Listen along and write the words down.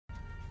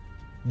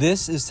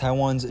This is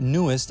Taiwan's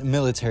newest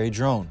military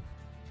drone.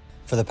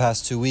 For the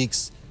past 2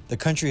 weeks, the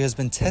country has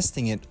been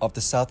testing it off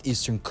the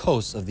southeastern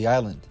coast of the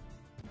island.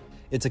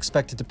 It's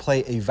expected to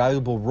play a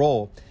valuable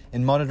role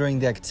in monitoring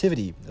the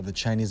activity of the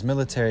Chinese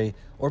military,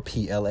 or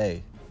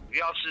PLA. 主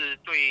要是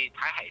对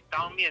台海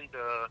当面的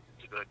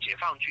解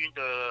放军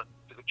的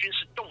军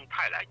事动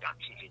态来讲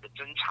进行一个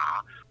侦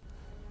查。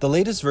 The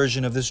latest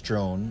version of this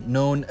drone,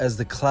 known as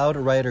the Cloud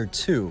Rider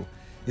 2,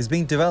 is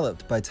being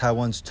developed by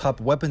Taiwan's top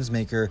weapons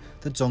maker,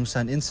 the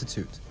Zhongshan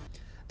Institute.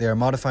 They are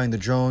modifying the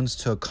drones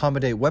to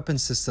accommodate weapon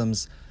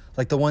systems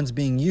like the ones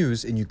being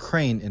used in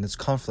Ukraine in its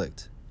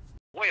conflict.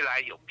 未来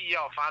有必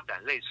要发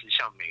展类似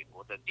像美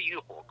国的地狱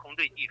火空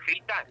对地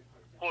飞弹，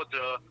或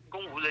者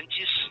供无人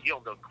机使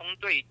用的空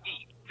对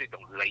地这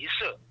种雷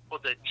射或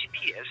者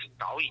GPS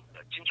导引的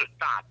精准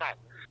大弹。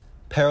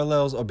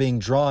 Parallels are being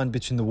drawn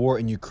between the war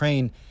in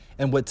Ukraine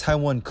and what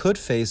Taiwan could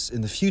face in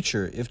the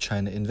future if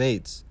China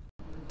invades.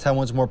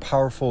 Taiwan's more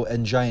powerful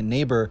and giant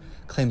neighbor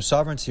claims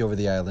sovereignty over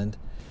the island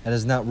and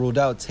has not ruled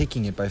out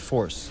taking it by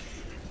force.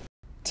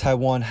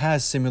 Taiwan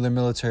has similar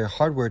military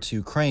hardware to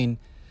Ukraine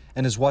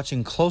and is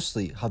watching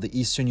closely how the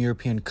Eastern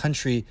European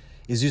country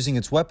is using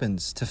its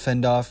weapons to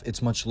fend off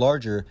its much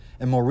larger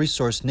and more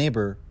resourced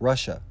neighbor,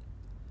 Russia.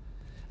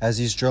 As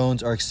these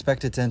drones are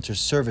expected to enter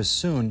service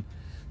soon,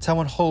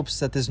 Taiwan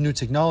hopes that this new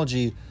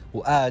technology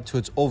will add to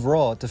its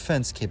overall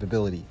defense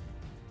capability.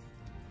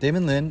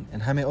 Damon Lin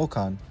and Jaime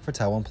Ocon for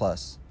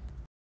TaiwanPlus.